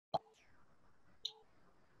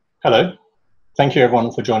Hello, thank you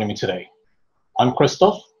everyone for joining me today. I'm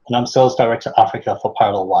Christoph and I'm Sales Director Africa for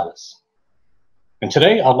Parallel Wireless. And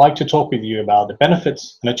today I'd like to talk with you about the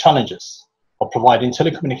benefits and the challenges of providing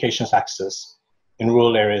telecommunications access in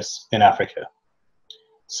rural areas in Africa.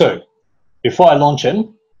 So, before I launch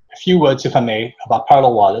in, a few words, if I may, about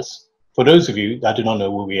Parallel Wireless for those of you that do not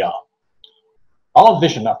know who we are. Our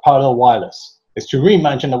vision at Parallel Wireless is to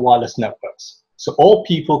reimagine the wireless networks so all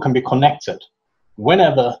people can be connected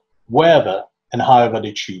whenever, wherever, and however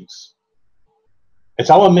they choose. It's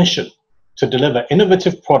our mission to deliver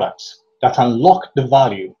innovative products that unlock the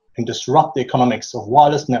value and disrupt the economics of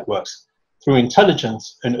wireless networks through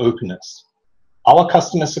intelligence and openness. Our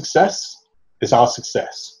customer success is our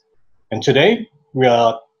success. And today, we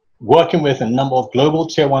are working with a number of global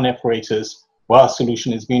tier 1 operators where our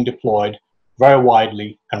solution is being deployed very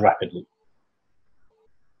widely and rapidly.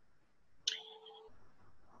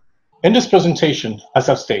 In this presentation, as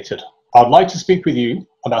I've stated, I would like to speak with you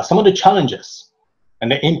about some of the challenges and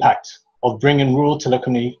the impact of bringing rural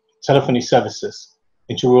telephony services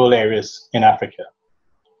into rural areas in Africa.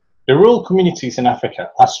 The rural communities in Africa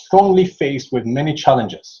are strongly faced with many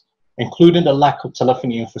challenges, including the lack of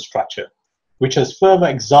telephony infrastructure, which has further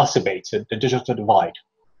exacerbated the digital divide.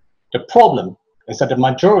 The problem is that the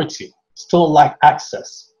majority still lack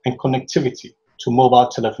access and connectivity to mobile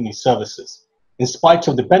telephony services, in spite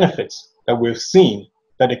of the benefits that we've seen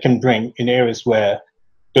that it can bring in areas where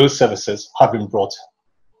those services have been brought.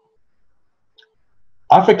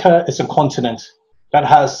 Africa is a continent that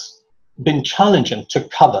has been challenging to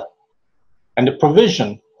cover, and the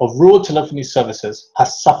provision of rural telephony services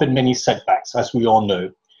has suffered many setbacks, as we all know,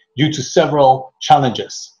 due to several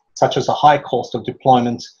challenges, such as a high cost of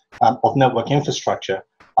deployment of network infrastructure,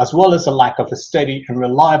 as well as a lack of a steady and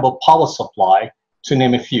reliable power supply, to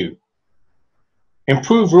name a few.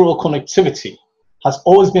 Improved rural connectivity has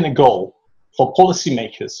always been a goal for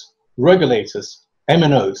policymakers, regulators,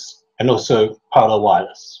 MNOs, and also Parallel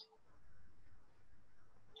Wireless.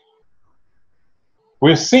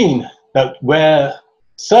 We've seen that where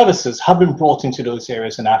services have been brought into those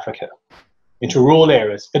areas in Africa, into rural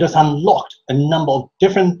areas, it has unlocked a number of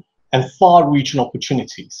different and far-reaching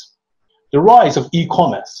opportunities. The rise of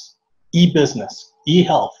e-commerce, e-business,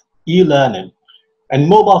 e-health, e-learning, and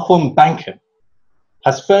mobile phone banking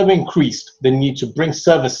has further increased the need to bring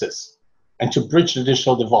services and to bridge the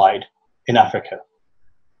digital divide in Africa.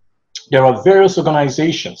 There are various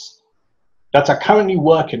organizations that are currently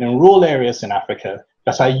working in rural areas in Africa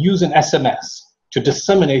that are using SMS to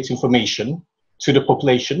disseminate information to the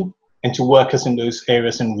population and to workers in those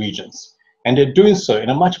areas and regions. And they're doing so in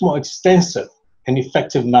a much more extensive and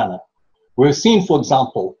effective manner. We're seeing, for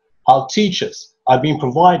example, how teachers are being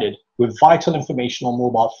provided with vital information on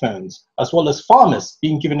mobile phones, as well as farmers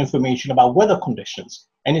being given information about weather conditions,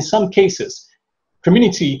 and in some cases,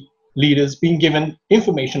 community leaders being given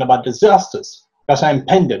information about disasters that are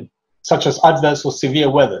impending, such as adverse or severe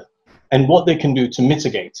weather, and what they can do to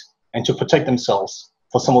mitigate and to protect themselves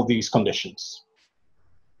for some of these conditions.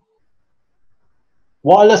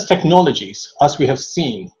 Wireless technologies, as we have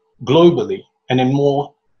seen globally and in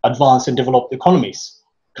more advanced and developed economies,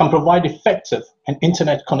 can provide effective and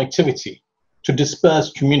internet connectivity to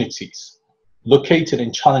dispersed communities located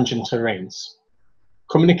in challenging terrains.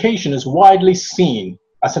 Communication is widely seen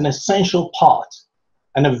as an essential part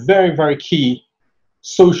and a very, very key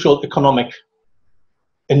social economic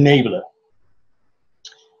enabler.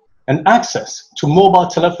 And access to mobile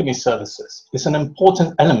telephony services is an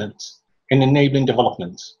important element in enabling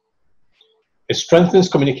development. It strengthens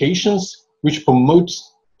communications, which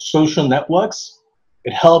promotes social networks.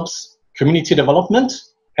 It helps community development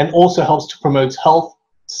and also helps to promote health,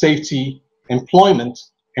 safety, employment,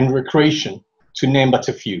 and recreation, to name but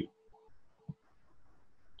a few.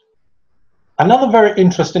 Another very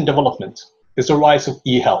interesting development is the rise of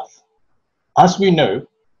e-health. As we know,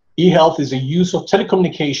 e-health is the use of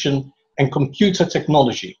telecommunication and computer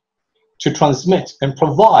technology to transmit and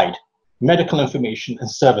provide medical information and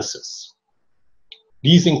services.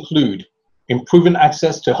 These include improving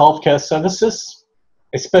access to healthcare services,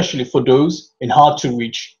 especially for those in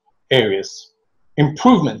hard-to-reach areas,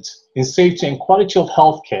 improvement in safety and quality of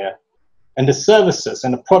healthcare, and the services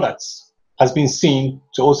and the products has been seen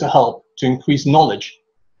to also help to increase knowledge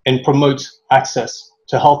and promote access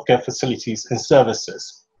to healthcare facilities and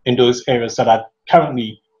services in those areas that are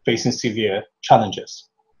currently facing severe challenges.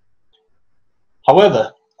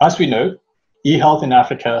 However, as we know, e-health in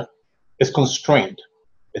Africa is constrained.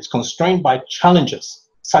 It's constrained by challenges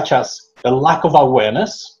such as the lack of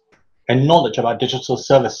awareness and knowledge about digital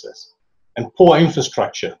services and poor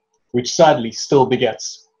infrastructure, which sadly still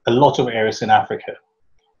begets a lot of areas in Africa.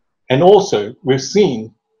 And also, we've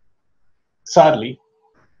seen, sadly,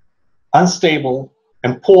 unstable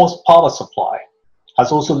and poor power supply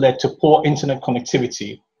has also led to poor internet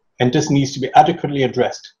connectivity, and this needs to be adequately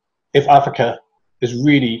addressed if Africa is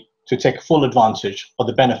really to take full advantage of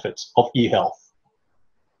the benefits of e-health.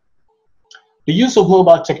 The use of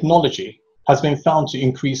mobile technology has been found to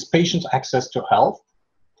increase patient access to health,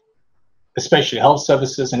 especially health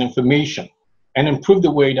services and information, and improve the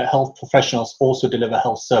way that health professionals also deliver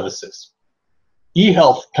health services.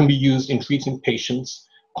 E-health can be used in treating patients,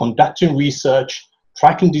 conducting research,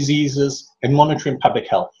 tracking diseases, and monitoring public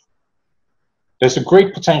health. There's a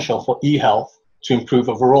great potential for e-health to improve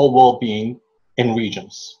overall well-being in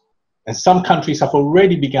regions. And some countries have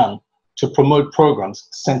already begun to promote programs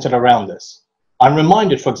centered around this. I'm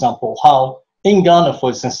reminded, for example, how in Ghana, for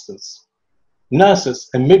instance, nurses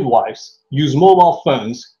and midwives use mobile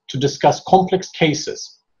phones to discuss complex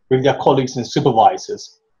cases with their colleagues and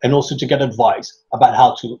supervisors, and also to get advice about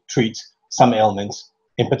how to treat some ailments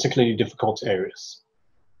in particularly difficult areas.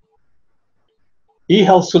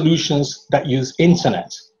 E-health solutions that use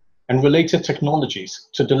internet and related technologies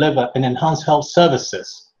to deliver and enhance health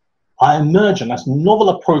services are emerging as novel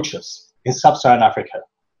approaches in sub-Saharan Africa.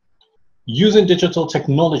 Using digital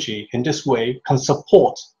technology in this way can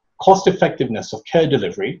support cost effectiveness of care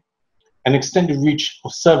delivery and extend the reach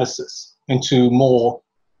of services into more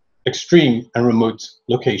extreme and remote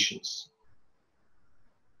locations.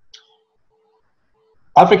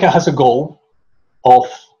 Africa has a goal of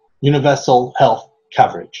universal health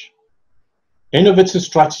coverage. Innovative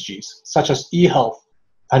strategies such as e-health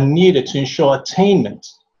are needed to ensure attainment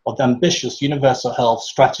of the ambitious universal health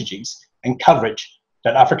strategies and coverage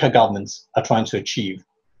that Africa governments are trying to achieve.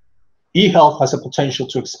 E-health has a potential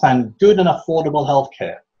to expand good and affordable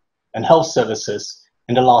healthcare and health services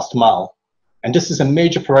in the last mile, and this is a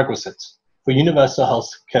major prerequisite for universal health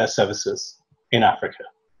care services in Africa.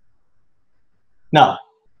 Now,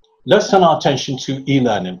 let's turn our attention to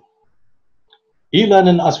e-learning.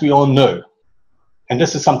 E-learning, as we all know, and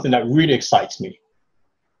this is something that really excites me,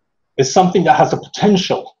 is something that has the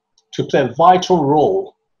potential to play a vital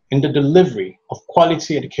role in the delivery of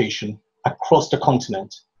quality education across the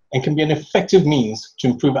continent, and can be an effective means to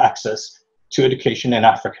improve access to education in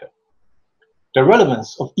Africa. The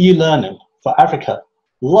relevance of e-learning for Africa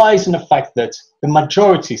lies in the fact that the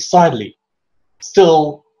majority, sadly,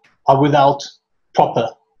 still are without proper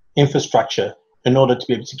infrastructure in order to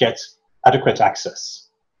be able to get adequate access.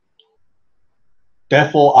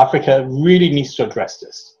 Therefore, Africa really needs to address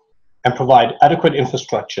this and provide adequate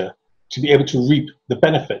infrastructure to be able to reap the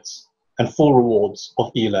benefits and full rewards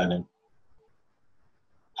of e-learning.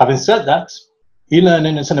 Having said that,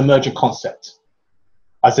 e-learning is an emerging concept,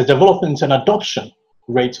 as the development and adoption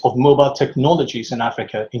rate of mobile technologies in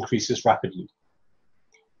Africa increases rapidly.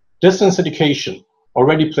 Distance education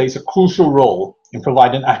already plays a crucial role in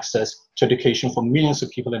providing access to education for millions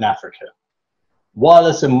of people in Africa.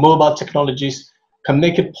 Wireless and mobile technologies can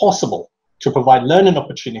make it possible to provide learning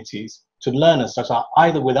opportunities to learners that are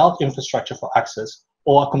either without infrastructure for access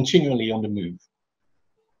or are continually on the move.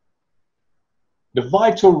 The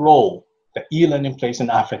vital role that e-learning plays in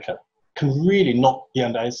Africa can really not be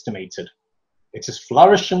underestimated. It is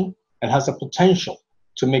flourishing and has the potential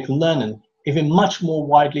to make learning even much more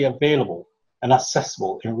widely available and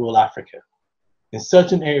accessible in rural Africa. In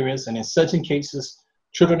certain areas and in certain cases,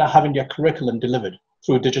 children are having their curriculum delivered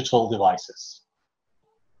through digital devices.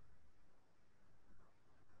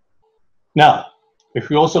 Now, if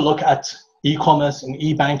we also look at e-commerce and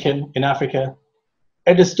e-banking in Africa,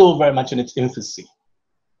 it is still very much in its infancy,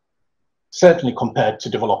 certainly compared to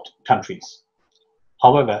developed countries.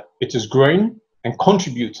 However, it is growing and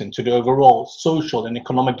contributing to the overall social and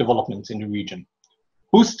economic development in the region,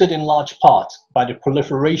 boosted in large part by the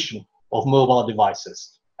proliferation of mobile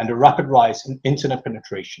devices and the rapid rise in internet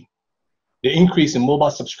penetration. The increase in mobile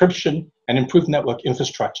subscription and improved network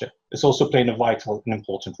infrastructure is also playing a vital and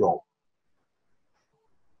important role.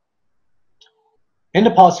 In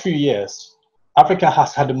the past few years, Africa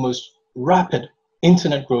has had the most rapid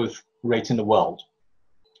internet growth rate in the world.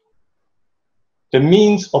 The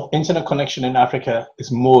means of internet connection in Africa is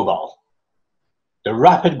mobile. The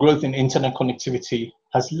rapid growth in internet connectivity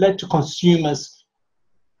has led to consumers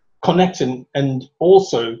connecting and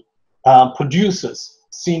also producers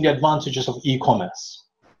seeing the advantages of e-commerce.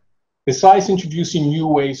 Besides introducing new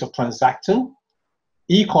ways of transacting,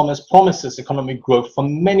 e-commerce promises economic growth for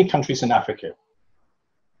many countries in Africa.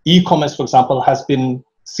 E-commerce, for example, has been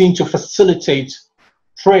seen to facilitate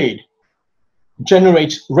trade,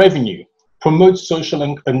 generate revenue, promote social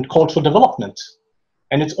and cultural development,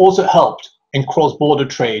 and it's also helped in cross-border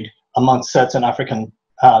trade among certain African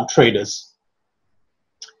traders.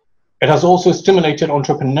 It has also stimulated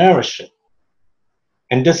entrepreneurship,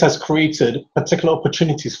 and this has created particular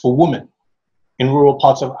opportunities for women in rural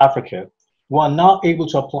parts of Africa who are now able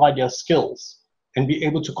to apply their skills and be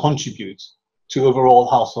able to contribute to overall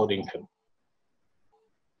household income.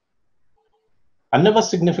 Another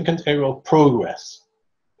significant area of progress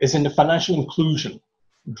is in the financial inclusion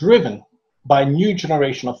driven by a new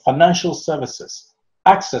generation of financial services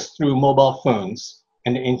accessed through mobile phones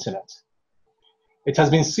and the internet. It has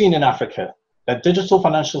been seen in Africa that digital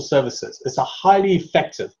financial services is a highly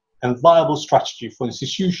effective and viable strategy for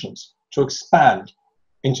institutions to expand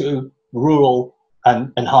into rural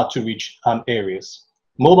and hard-to-reach areas.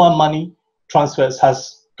 Mobile money transfers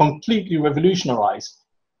has completely revolutionized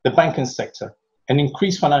the banking sector and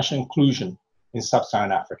increased financial inclusion in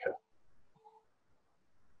sub-Saharan Africa.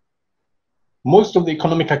 Most of the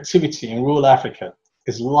economic activity in rural Africa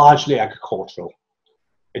is largely agricultural.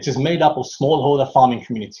 It is made up of smallholder farming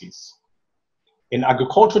communities. In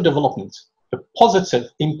agricultural development, the positive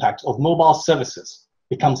impact of mobile services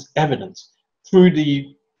becomes evident through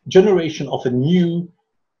the generation of a new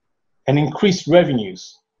and increased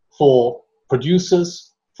revenues for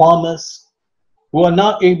producers, farmers, who are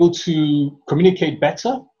now able to communicate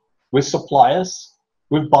better with suppliers,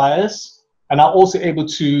 with buyers, and are also able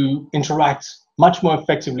to interact much more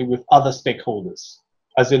effectively with other stakeholders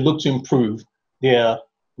as they look to improve their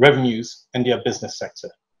revenues and their business sector.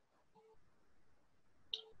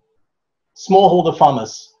 Smallholder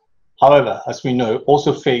farmers, however, as we know,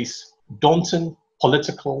 also face daunting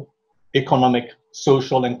political, economic,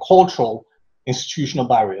 social, and cultural institutional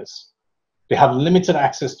barriers. They have limited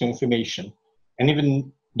access to information and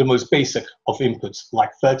even the most basic of inputs like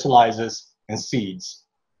fertilizers and seeds.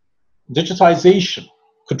 Digitization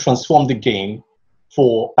could transform the game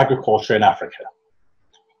for agriculture in Africa.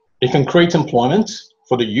 It can create employment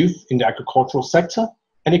for the youth in the agricultural sector,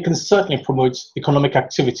 and it can certainly promote economic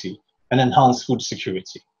activity and enhance food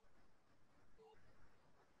security.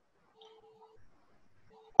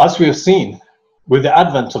 As we have seen, with the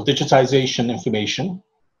advent of digitization information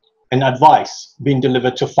and advice being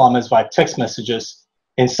delivered to farmers via text messages,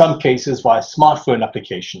 in some cases via smartphone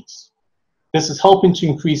applications, this is helping to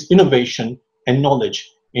increase innovation and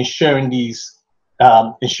knowledge in sharing these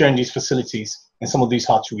facilities in some of these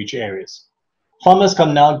hard-to-reach areas. Farmers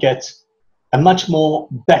can now get a much more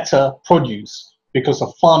better produce because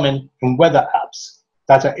of farming and weather apps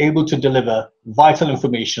that are able to deliver vital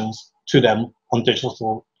information to them on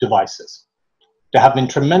digital devices. There have been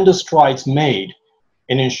tremendous strides made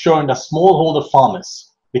in ensuring that smallholder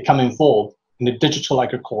farmers become involved in the digital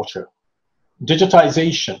agriculture.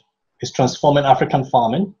 Digitization is transforming African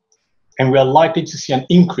farming, and we are likely to see an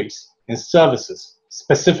increase in services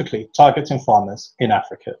specifically targeting farmers in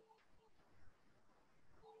Africa.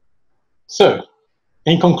 So,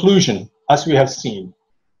 in conclusion, as we have seen,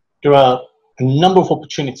 there are a number of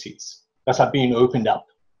opportunities that are being opened up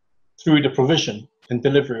through the provision and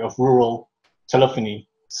delivery of rural telephony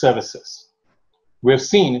services. We have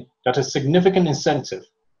seen that a significant incentive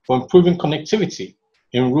for improving connectivity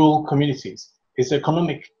in rural communities is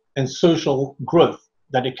economic and social growth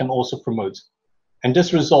that it can also promote. And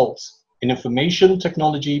this results in information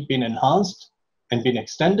technology being enhanced and being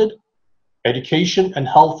extended, education and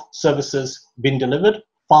health services being delivered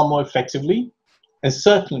far more effectively, and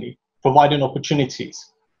certainly providing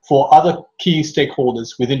opportunities for other key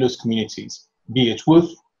stakeholders within those communities, be it with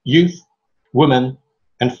youth, women,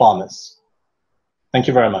 and farmers. Thank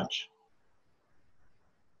you very much.